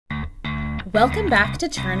Welcome back to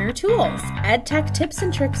Turner Tools, EdTech tips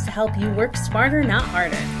and tricks to help you work smarter, not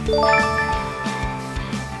harder.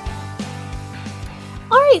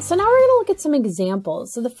 All right, so now we're going to look at some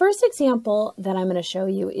examples. So the first example that I'm going to show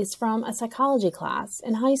you is from a psychology class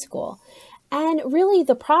in high school. And really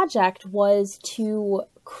the project was to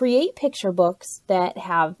create picture books that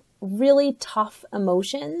have really tough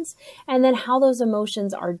emotions and then how those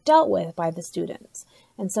emotions are dealt with by the students.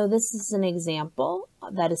 And so this is an example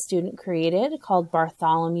that a student created called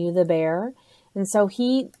Bartholomew the Bear. And so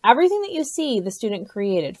everything that you see, the student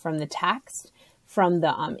created from the text, from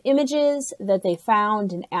the images that they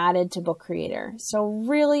found and added to Book Creator. So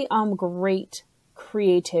really great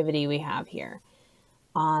creativity we have here.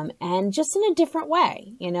 And just in a different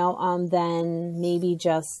way, than maybe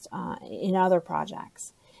just in other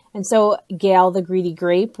projects. And so Gail the Greedy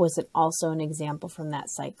Grape was also an example from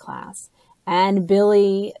that psych class. And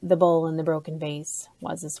Billy the Bull in the Broken Vase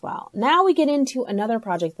was as well. Now we get into another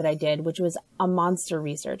project that I did, which was a monster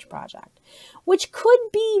research project, which could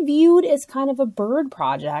be viewed as kind of a bird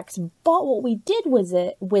project. But what we did with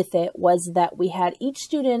it was that we had each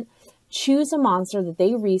student choose a monster that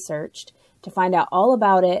they researched to find out all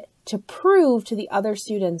about it, to prove to the other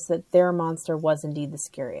students that their monster was indeed the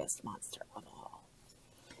scariest monster of all.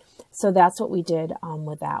 So that's what we did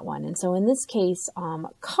with that one. And so in this case,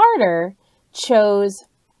 Carter chose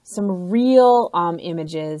some real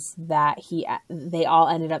images that they all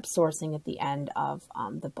ended up sourcing at the end of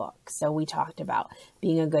the book. So we talked about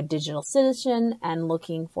being a good digital citizen and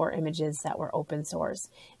looking for images that were open source,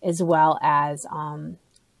 as well as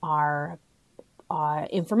our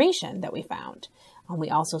information that we found. We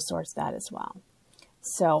also sourced that as well.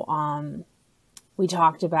 So we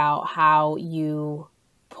talked about how you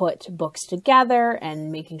put books together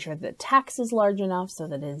and making sure that the text is large enough so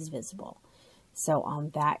that it is visible. So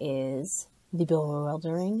that is the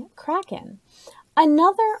Bewildering Kraken.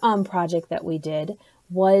 Another project that we did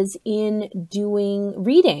was in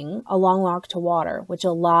reading A Long Walk to Water, which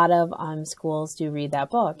a lot of schools do read that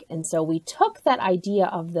book. And so we took that idea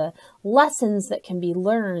of the lessons that can be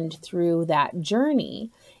learned through that journey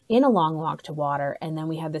in A Long Walk to Water, and then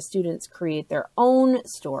we had the students create their own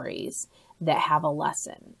stories that have a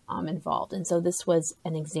lesson involved. And so this was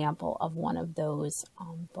an example of one of those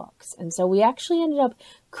books. And so we actually ended up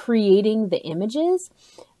creating the images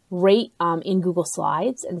right in Google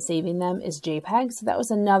Slides and saving them as JPEGs. So that was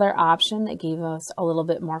another option that gave us a little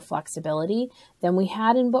bit more flexibility than we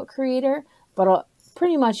had in Book Creator. But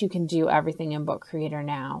pretty much you can do everything in Book Creator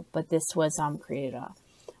now. But this was created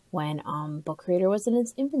when Book Creator was in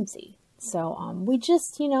its infancy. So we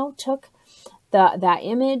just, took that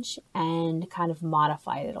image and kind of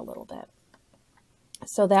modified it a little bit.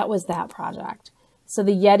 So that was that project. So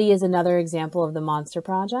the Yeti is another example of the monster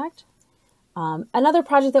project. Another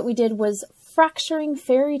project that we did was fracturing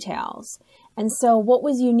fairy tales. And so what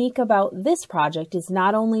was unique about this project is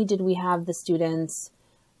not only did we have the students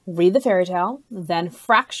read the fairy tale, then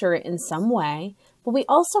fracture it in some way, but we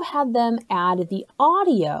also had them add the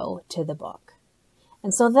audio to the book.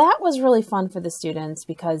 And so that was really fun for the students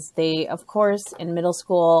because they, of course, in middle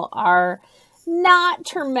school are not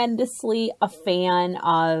tremendously a fan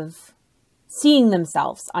of seeing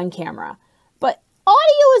themselves on camera. But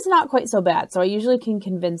audio is not quite so bad. So I usually can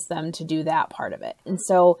convince them to do that part of it. And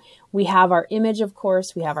so we have our image, of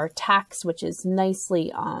course, we have our text, which is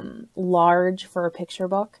nicely large for a picture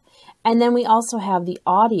book. And then we also have the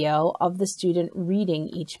audio of the student reading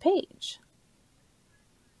each page.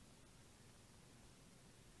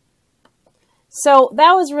 So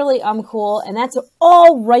that was really cool, and that's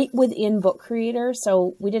all right within Book Creator.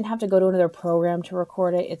 So we didn't have to go to another program to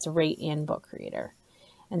record it. It's right in Book Creator.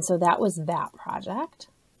 And so that was that project.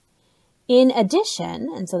 In addition,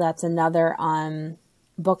 and so that's another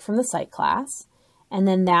book from the psych class. And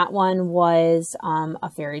then that one was a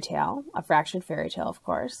fairy tale, a fractured fairy tale, of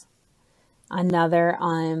course. Another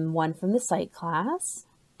one from the psych class.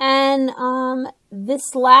 And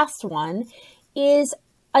this last one is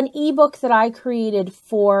an ebook that I created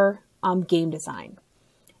for game design.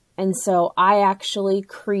 And so I actually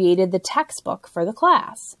created the textbook for the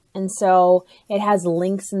class. And so it has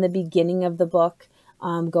links in the beginning of the book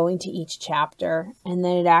going to each chapter. And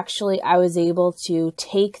then I was able to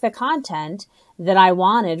take the content that I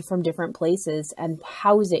wanted from different places and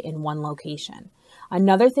house it in one location.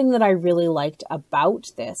 Another thing that I really liked about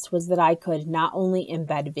this was that I could not only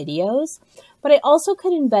embed videos, but I also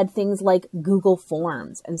could embed things like Google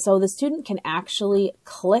Forms. And so the student can actually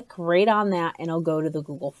click right on that and it'll go to the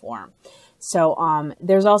Google form. So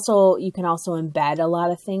you can also embed a lot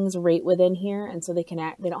of things right within here. And so they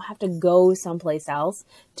don't have to go someplace else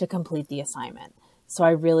to complete the assignment. So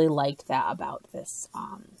I really liked that about this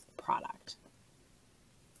product.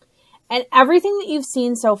 And everything that you've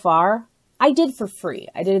seen so far, I did for free.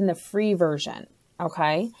 I did in the free version.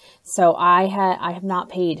 Okay. So I have not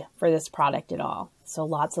paid for this product at all. So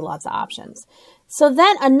lots and lots of options. So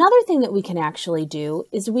then another thing that we can actually do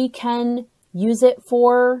is we can use it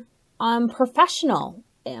for professional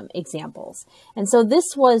examples. And so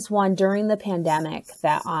this was one during the pandemic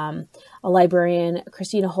that a librarian,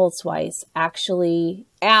 Christina Holtzweiss, actually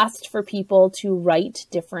asked for people to write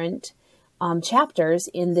different chapters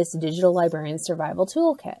in this digital librarian survival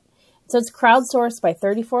toolkit. So it's crowdsourced by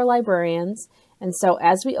 34 librarians. And so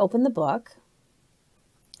as we open the book,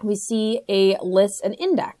 we see a list, an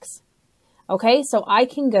index. Okay, so I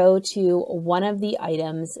can go to one of the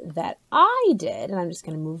items that I did, and I'm just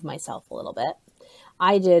going to move myself a little bit.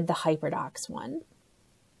 I did the hyperdocs one.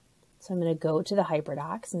 So I'm going to go to the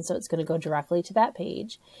hyperdocs, and so it's going to go directly to that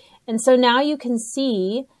page. And so now you can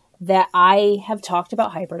see that I have talked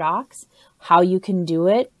about hyperdocs, how you can do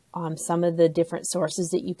it, some of the different sources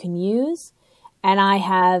that you can use. And I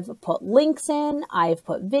have put links in, I've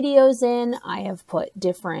put videos in, I have put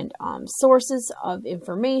different sources of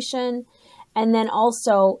information. And then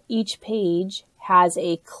also each page has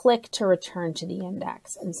a click to return to the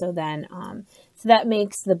index. And so then, so that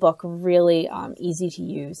makes the book really easy to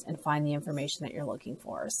use and find the information that you're looking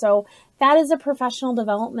for. So that is a professional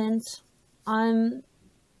development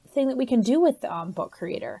thing that we can do with Book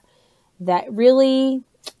Creator that really,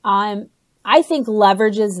 I think,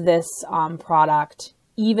 leverages this product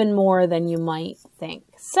even more than you might think.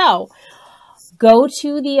 So go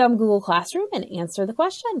to the Google Classroom and answer the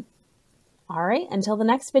question. All right, until the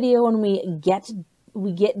next video when we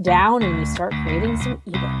get down and we start creating some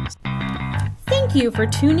ebooks. Thank you for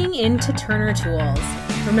tuning in to Turner Tools.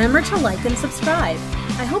 Remember to like and subscribe.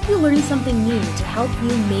 I hope you learned something new to help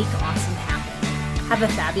you make awesome happen. Have a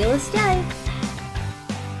fabulous day.